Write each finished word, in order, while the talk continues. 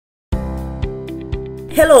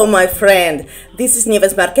Hello my friend, this is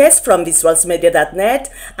Nieves Marquez from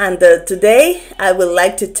visualsmedia.net and today I would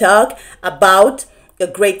like to talk about a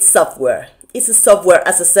great software. It's a software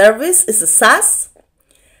as a service, it's a SaaS.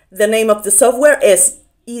 The name of the software is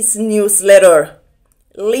newsletter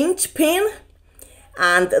Linchpin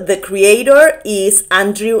and the creator is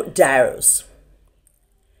Andrew Darius.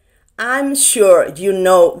 I'm sure you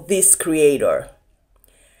know this creator.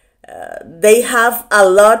 They have a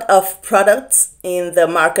lot of products in the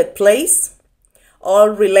marketplace, all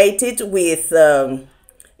related with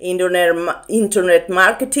internet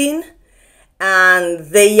marketing, and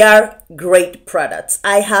they are great products.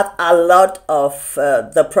 I have a lot of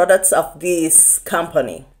the products of this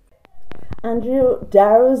company. Andrew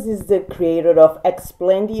Darius is the creator of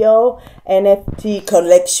Expendio, NFT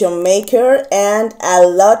collection maker, and a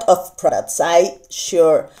lot of products. I'm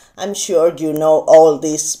sure you know all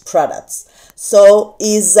these products. So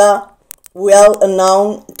he's a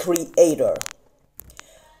well-known creator.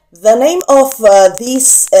 The name of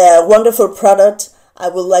this wonderful product I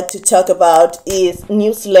would like to talk about is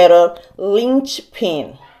newsletter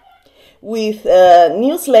Linchpin. With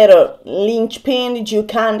newsletter Linchpin, you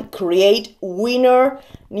can create winner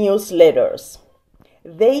newsletters.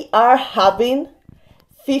 They are having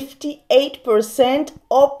 58%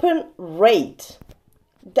 open rate.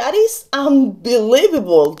 That is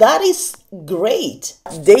unbelievable. That is great.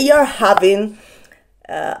 They are having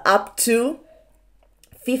up to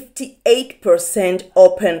 58%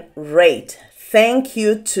 open rate. Thank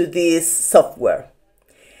you to this software.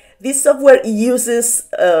 This software uses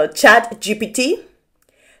Chat GPT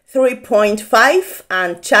 3.5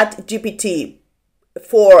 and Chat GPT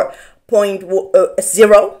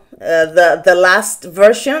 4.0, the last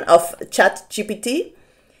version of Chat GPT,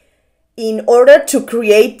 in order to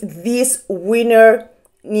create these winner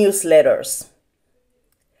newsletters.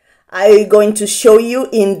 I'm going to show you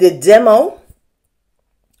in the demo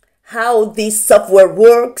how this software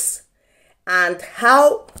works and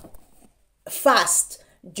how fast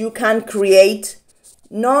you can create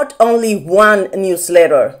not only one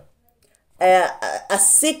newsletter, a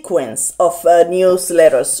sequence of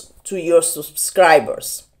newsletters to your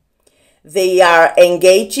subscribers. They are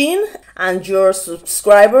engaging and your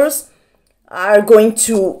subscribers are going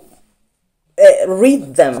to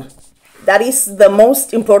read them. That is the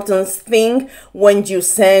most important thing when you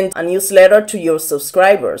send a newsletter to your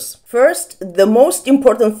subscribers. First, the most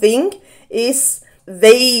important thing is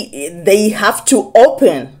they have to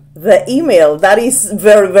open the email. That is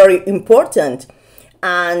very, very important.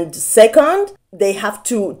 And second, they have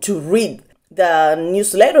to read the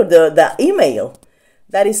newsletter, the email.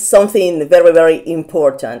 That is something very, very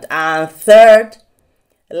important. And third,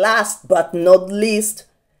 last but not least,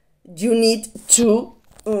 you need to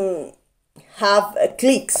have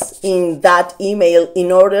clicks in that email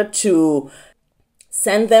in order to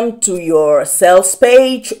send them to your sales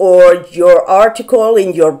page or your article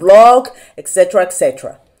in your blog, etc.,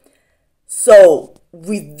 etc. So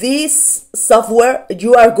with this software,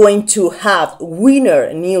 you are going to have winner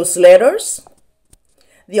newsletters.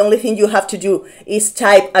 The only thing you have to do is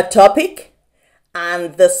type a topic,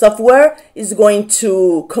 and the software is going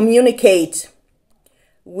to communicate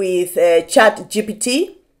with Chat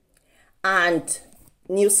GPT, and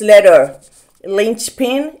newsletter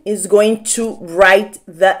Linchpin is going to write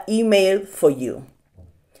the email for you.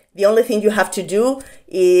 The only thing you have to do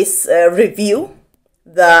is review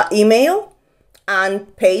the email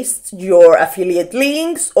and paste your affiliate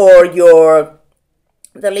links or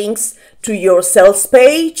the links to your sales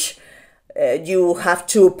page. You have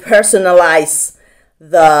to personalize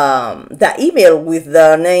the email with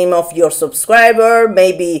the name of your subscriber,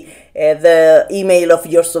 maybe the email of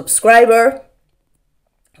your subscriber.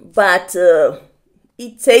 But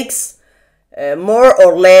it takes more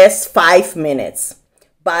or less 5 minutes.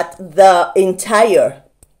 But the entire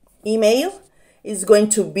email is going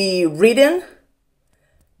to be written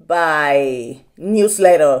by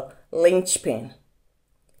newsletter Linchpin.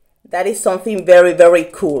 That is something very, very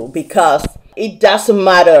cool, because it doesn't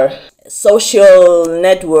matter social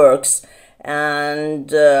networks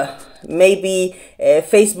and maybe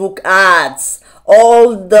Facebook ads.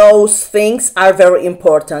 All those things are very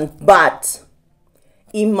important, but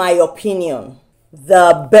in my opinion,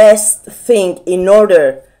 the best thing in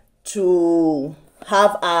order to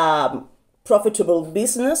have a profitable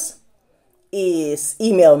business is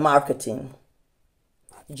email marketing.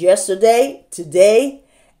 Yesterday, today,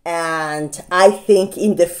 and I think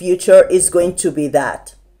in the future is going to be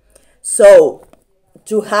that. So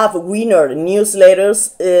to have winner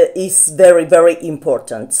newsletters is very, very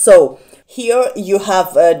important. So here you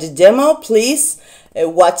have the demo. Please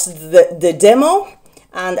watch the demo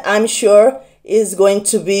and I'm sure is going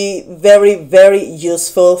to be very, very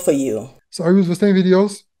useful for you. So I use the same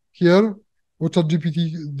videos here, what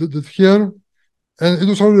ChatGPT did here, and it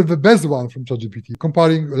was already the best one from ChatGPT,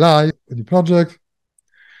 comparing live any project.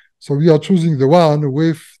 So we are choosing the one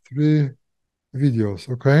with 3 videos,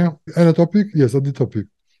 okay? And a topic? Yes, at the topic.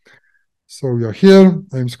 So we are here,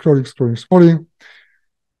 I'm scrolling.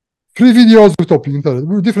 3 videos with topic, internet.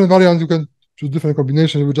 With different variants, you can choose different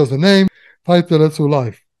combinations with just a name, title, let's do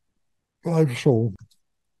live show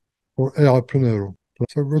for AIpreneur.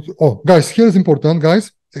 So go to, oh, guys, here is important,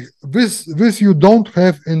 guys. This you don't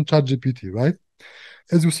have in ChatGPT, right?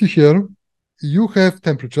 As you see here, you have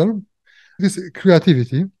temperature, this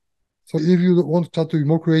creativity. So if you want chat to be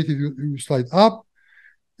more creative, you slide up,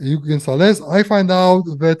 you can start less. I find out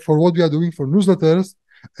that for what we are doing for newsletters,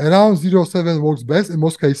 around 0.7 works best in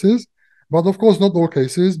most cases, but of course not all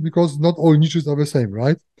cases, because not all niches are the same,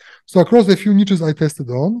 right? So across the few niches I tested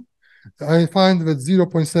on, I find that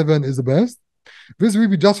 0.7 is the best. This will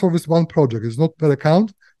be just for this one project. It's not per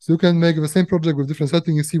account. So you can make the same project with different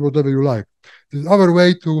settings and see whatever you like. There's another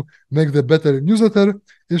way to make the better newsletter.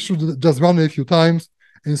 You should just run it a few times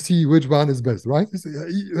and see which one is best, right? It's a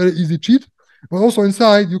very easy cheat. But also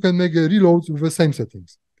inside, you can make a reload with the same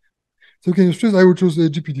settings. So you can choose, I will choose a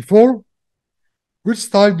GPT-4. Which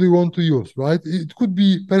style do you want to use, right? It could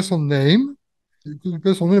be person name. It could be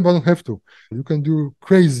person name, but don't have to. You can do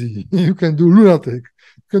crazy. You can do lunatic.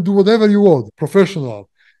 You can do whatever you want, professional.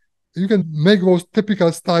 You can make those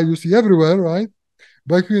typical style you see everywhere, right?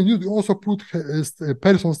 But you can also put a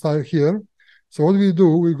person style here. So what we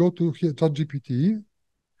do, we go to here, ChatGPT,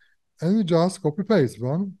 and we just copy paste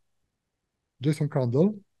one. JSON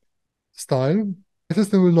candle, style. The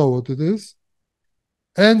system will know what it is.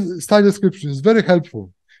 And style description is very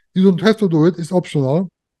helpful. You don't have to do it, it's optional.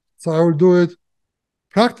 So I will do it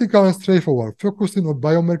practical and straightforward, focusing on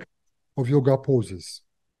biomechanics of yoga poses.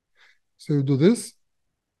 So you do this,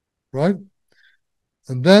 right?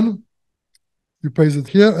 And then you paste it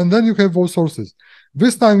here, and then you have those sources.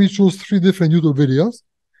 This time we choose 3 different YouTube videos.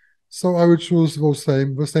 So I will choose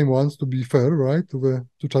the same ones to be fair, right, to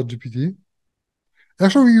ChatGPT.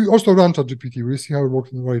 Actually, we also run ChatGPT. We'll see how it works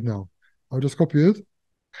right now. I'll just copy it.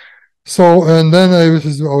 So, and then this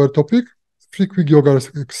is our topic, 3 quick yoga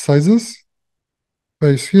exercises.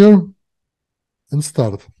 Paste here and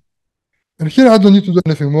start. And here I don't need to do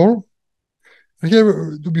anything more. And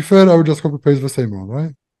here, to be fair, I will just copy paste the same one,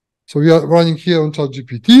 right? So we are running here on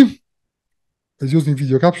ChatGPT. It's using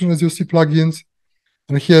video caption as you see plugins.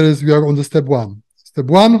 And here is we are on the step 1. Step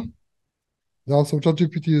 1. Now, so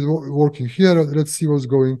ChatGPT is working here. Let's see what's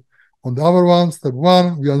going on the other one. Step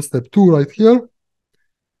 1. We are on step 2 right here.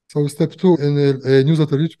 So step 2 in a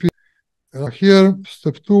newsletter Linchpin. Here,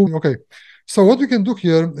 step 2. Okay. So what we can do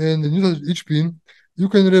here in the newsletter Linchpin, you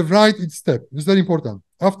can rewrite each step. It's very important.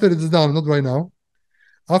 After it's done, not right now.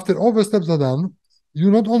 After all the steps are done,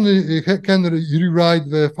 you not only can rewrite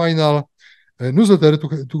the final newsletter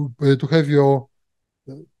to have your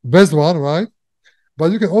best one, right?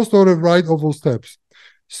 But you can also rewrite all those steps.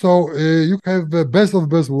 So you have the best of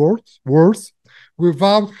best words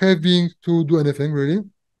without having to do anything really.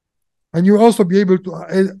 And you also be able to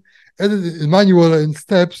edit it in manual in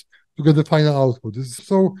steps to get the final output. This is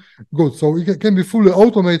so good. So it can be fully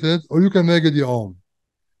automated, or you can make it your own.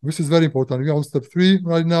 This is very important. We're on step 3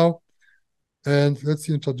 right now. And let's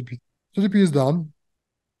see in ChatGPT. ChatGPT is done.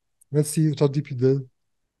 Let's see what ChatGPT did.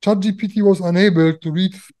 ChatGPT was unable to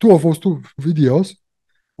read 2 of those 2 videos,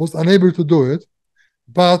 was unable to do it,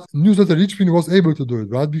 but newsletter Linchpin was able to do it,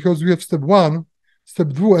 right? Because we have step 1,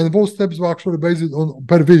 step 2, and those steps were actually based on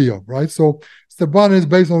per video, right? So step 1 is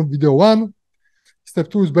based on video 1, step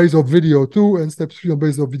 2 is based on video 2, and step 3 is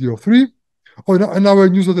based on video 3. Oh, and our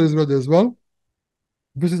newsletter is ready as well.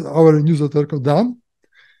 This is our newsletter done,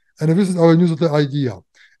 and this is our newsletter idea.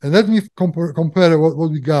 And let me compare what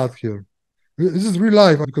we got here. This is real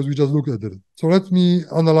life because we just looked at it. So let me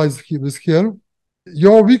analyze this here.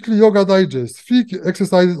 Your weekly yoga digest, 3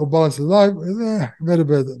 exercises of balanced life, very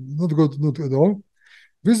bad, not good, not at all.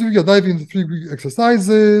 This week I dive into 3 quick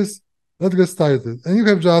exercises. Let's get started. And you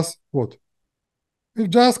have just what? You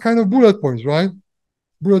have just kind of bullet points, right?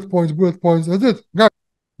 Bullet points, that's it. Guys,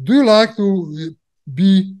 do you like to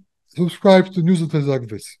be subscribed to newsletters like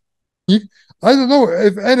this? I don't know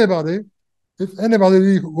if anybody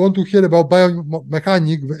really want to hear about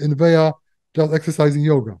biomechanics and they are just exercising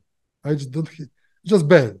yoga. I just don't. It's just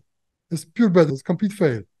bad. It's pure bad. It's complete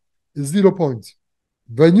fail. It's 0 points.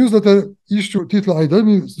 The newsletter issue title ID. Let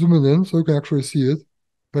me zoom in so you can actually see it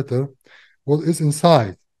better. What is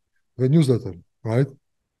inside the newsletter, right?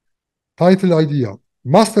 Title idea: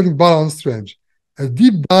 Mastering Balance Range. A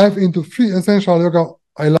deep dive into 3 essential yoga.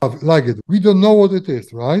 I like it. We don't know what it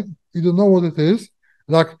is, right? We don't know what it is.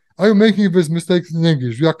 Like, are you making these mistakes in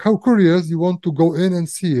English? You are curious, you want to go in and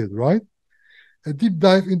see it, right? A deep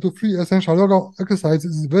dive into 3 essential yoga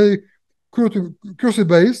exercises is very curiosity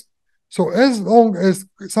based. So as long as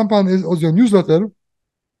someone is on your newsletter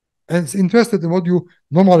and is interested in what you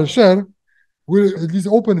normally share, will at least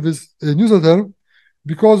open this newsletter,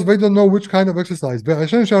 because they don't know which kind of exercise. They're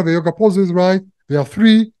essential, the yoga poses, right? There are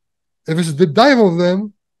 3. If it's the dive of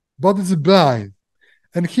them, but it's blind.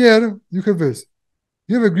 And here you have this.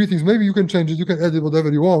 You have a greetings. Maybe you can change it. You can edit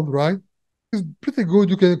whatever you want, right? It's pretty good.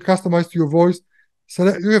 You can customize to your voice.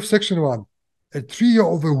 So you have section 1, a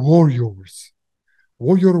trio of the warriors.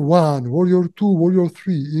 Warrior 1, Warrior 2, Warrior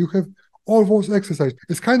 3. You have all those exercises.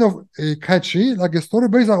 It's kind of catchy, like a story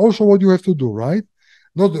based on also what you have to do, right?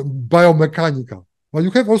 Not biomechanical. But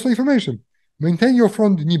you have also information. Maintain your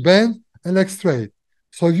front knee bend and leg straight.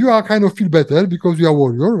 So you are kind of feel better because you are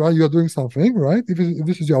warrior, right? You are doing something, right? If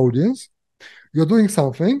this is your audience, you're doing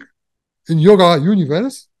something in yoga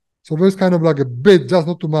universe. So there's kind of like a bit, just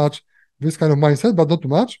not too much, this kind of mindset, but not too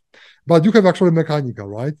much. But you have actually mechanical,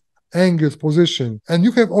 right? Angles, position. And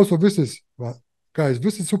you have also, this is, well, guys,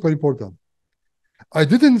 this is super important. I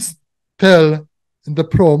didn't tell in the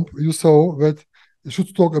prompt you saw that you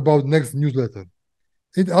should talk about next newsletter.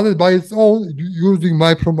 It added by its own using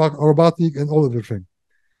my prompt aerobatic and all everything.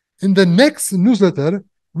 In the next newsletter,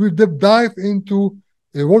 we'll dive into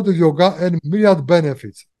a world of yoga and myriad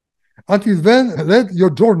benefits. Until then, let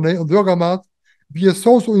your journey on the yoga mat be a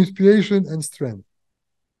source of inspiration and strength.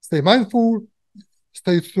 Stay mindful,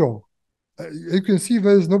 stay strong. You can see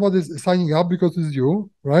there's nobody signing up because it's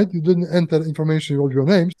you, right? You didn't enter information of your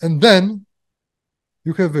names. And then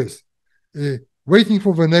you have this, waiting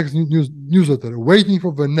for the next newsletter, waiting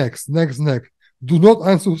for the next. Do not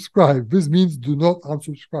unsubscribe. This means do not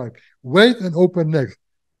unsubscribe. Wait and open next.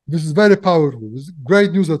 This is very powerful. This is great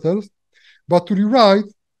newsletters. But to rewrite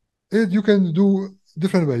it, you can do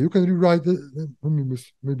different way. You can rewrite it,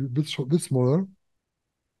 maybe a bit smaller.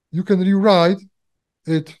 You can rewrite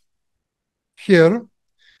it here,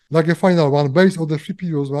 like a final one, based on the 3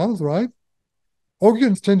 previous ones, right? Or you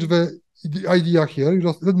can change the idea here. You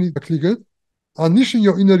just let me click it. Unleashing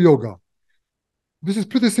your inner yoga. This is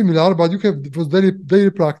pretty similar, but you have this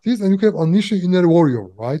daily practice, and you have unleashing inner warrior,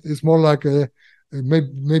 right? It's more like a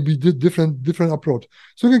maybe different approach.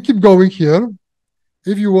 So you can keep going here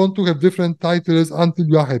if you want to have different titles until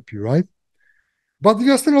you are happy, right? But if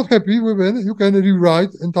you are still not happy with it, you can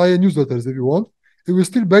rewrite entire newsletters if you want. It will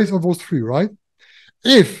still based on those 3, right?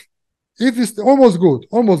 If it's almost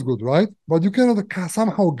good, right? But you cannot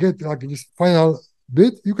somehow get like this final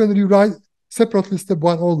bit, you can rewrite separately step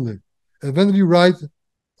 1 only, and then rewrite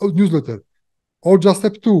a newsletter, or just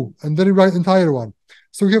step 2, and then rewrite entire one.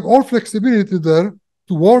 So you have all flexibility there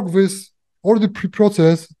to work with all the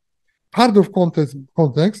pre-process, part of context,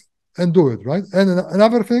 and do it, right? And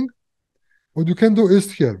another thing, what you can do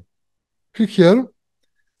is here. Click here,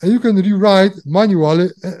 and you can rewrite manually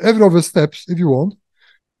every of the steps if you want.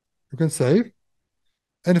 You can save.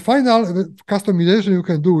 And final customization you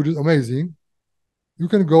can do, which is amazing. You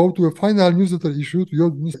can go to a final newsletter issue, to your,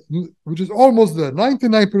 which is almost there,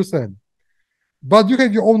 99%. But you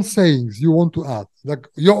have your own sayings you want to add, like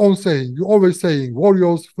your own saying. You're always saying,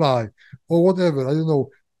 warriors fly, or whatever, I don't know,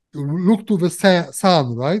 look to the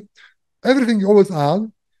sun, right? Everything you always add,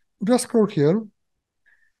 you just scroll here,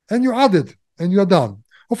 and you add it, and you're done.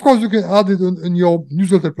 Of course, you can add it in your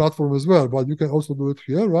newsletter platform as well, but you can also do it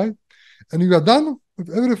here, right? And you are done with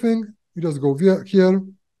everything. You just go here,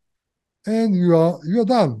 and you are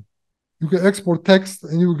done. You can export text,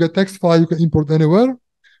 and you will get text file you can import anywhere,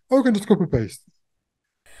 or you can just copy paste.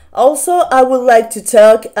 Also, I would like to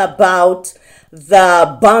talk about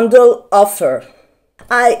the bundle offer.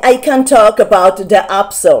 I can talk about the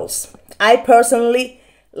upsells. I personally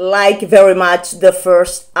like very much the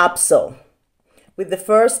first upsell. With the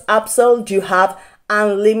first upsell, you have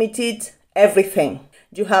unlimited everything.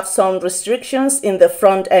 You have some restrictions in the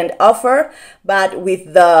front end offer, but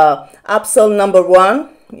with the upsell number 1,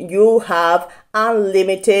 you have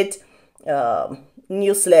unlimited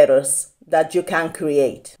newsletters that you can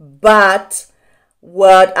create. But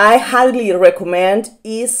what I highly recommend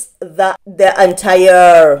is the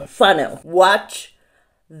entire funnel. Watch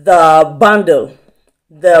the bundle,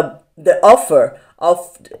 the offer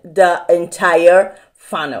of the entire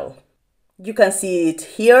funnel. You can see it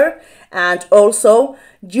here, and also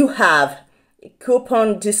you have a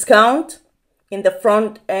coupon discount in the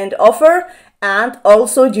front end offer, and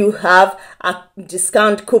also you have a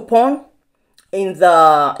discount coupon in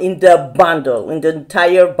the bundle, in the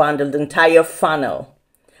entire bundle, the entire funnel.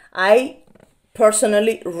 I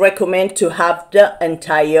personally recommend to have the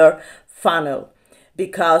entire funnel,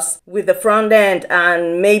 because with the front end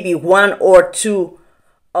and maybe one or two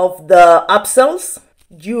of the upsells,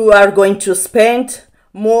 you are going to spend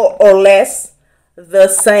more or less the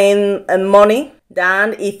same money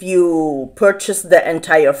than if you purchase the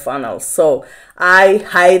entire funnel. So I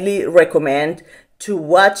highly recommend to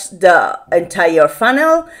watch the entire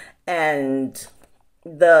funnel, and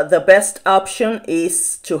the best option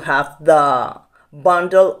is to have the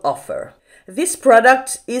bundle offer. This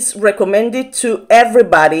product is recommended to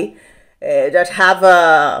everybody that have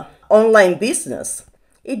a online business.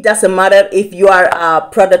 It doesn't matter if you are a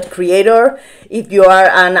product creator, if you are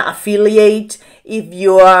an affiliate, if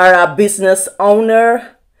you are a business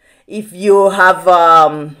owner, if you have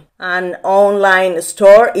an online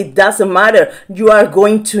store. It doesn't matter. You are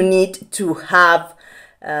going to need to have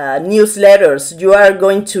newsletters. You are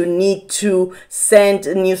going to need to send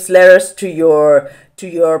newsletters to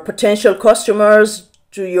your potential customers,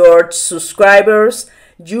 to your subscribers.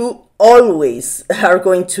 You always are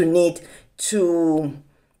going to need to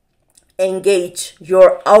engage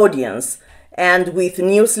your audience, and with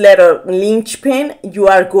newsletter Linchpin, you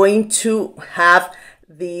are going to have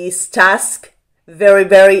this task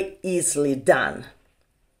very easily done.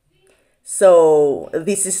 So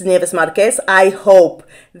this is Nieves Marquez. I hope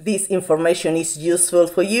this information is useful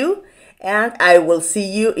for you, and I will see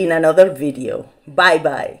you in another video. Bye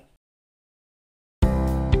bye.